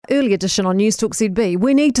early edition on News Talk ZB.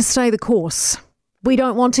 We need to stay the course. We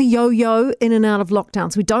don't want to yo-yo in and out of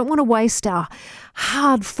lockdowns. We don't want to waste our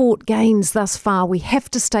hard-fought gains thus far. We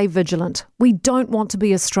have to stay vigilant. We don't want to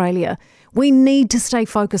be Australia. We need to stay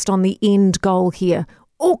focused on the end goal here.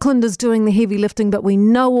 Auckland is doing the heavy lifting, but we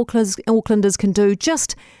know Aucklanders can do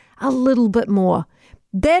just a little bit more.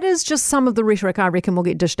 That is just some of the rhetoric I reckon will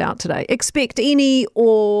get dished out today. Expect any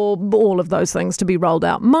or all of those things to be rolled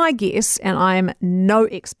out. My guess, and I am no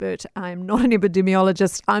expert, I am not an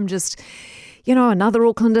epidemiologist, I'm just, another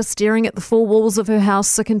Aucklander staring at the four walls of her house,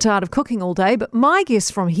 sick and tired of cooking all day. But my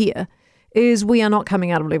guess from here is we are not coming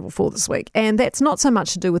out of level 4 this week. And that's not so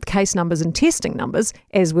much to do with case numbers and testing numbers,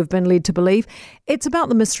 as we've been led to believe. It's about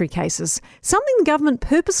the mystery cases. Something the government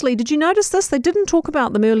purposely, did you notice this? They didn't talk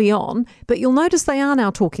about them early on, but you'll notice they are now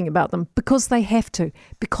talking about them because they have to,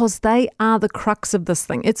 because they are the crux of this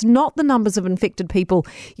thing. It's not the numbers of infected people,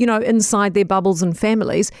 inside their bubbles and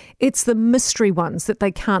families. It's the mystery ones that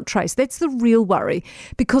they can't trace. That's the real worry,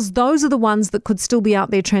 because those are the ones that could still be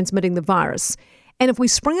out there transmitting the virus. And if we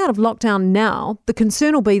spring out of lockdown now, the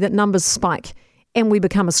concern will be that numbers spike and we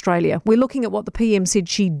become Australia. We're looking at what the PM said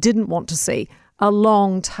she didn't want to see, a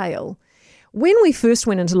long tail. When we first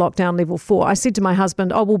went into lockdown level 4, I said to my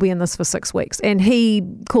husband, we'll be in this for 6 weeks. And he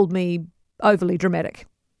called me overly dramatic.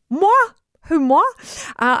 Moi? Who, moi?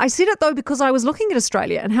 I said it, though, because I was looking at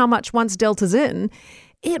Australia and how much once Delta's in,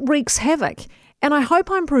 it wreaks havoc. And I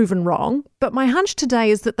hope I'm proven wrong, but my hunch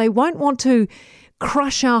today is that they won't want to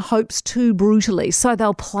crush our hopes too brutally, so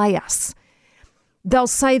they'll play us. They'll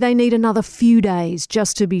say they need another few days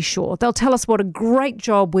just to be sure. They'll tell us what a great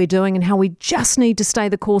job we're doing and how we just need to stay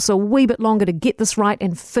the course a wee bit longer to get this right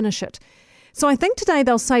and finish it. So I think today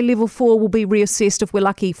they'll say level 4 will be reassessed if we're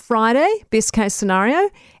lucky Friday, best case scenario.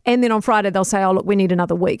 And then on Friday they'll say, look, we need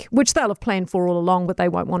another week, which they'll have planned for all along, but they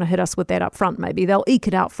won't want to hit us with that up front maybe. They'll eke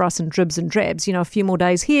it out for us in dribs and drabs, a few more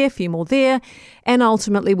days here, a few more there. And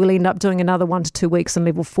ultimately we'll end up doing another 1 to 2 weeks in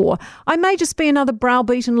level 4. I may just be another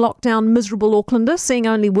browbeaten, lockdown, miserable Aucklander, seeing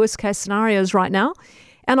only worst case scenarios right now.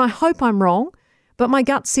 And I hope I'm wrong, but my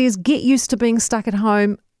gut says get used to being stuck at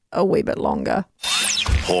home a wee bit longer.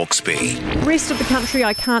 Hawkesby. Rest of the country,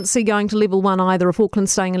 I can't see going to level 1 either. If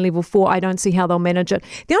Auckland's staying in level 4, I don't see how they'll manage it.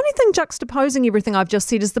 The only thing juxtaposing everything I've just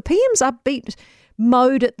said is the PM's upbeat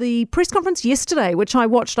mode at the press conference yesterday, which I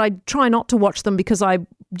watched. I try not to watch them because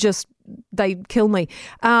they kill me.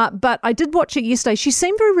 But I did watch it yesterday. She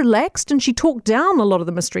seemed very relaxed and she talked down a lot of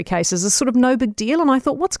the mystery cases as sort of no big deal. And I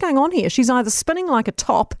thought, what's going on here? She's either spinning like a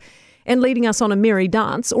top and leading us on a merry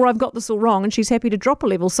dance, or I've got this all wrong and she's happy to drop a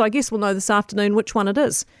level. So I guess we'll know this afternoon which one it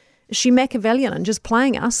is. Is she Machiavellian and just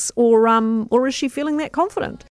playing us, or is she feeling that confident?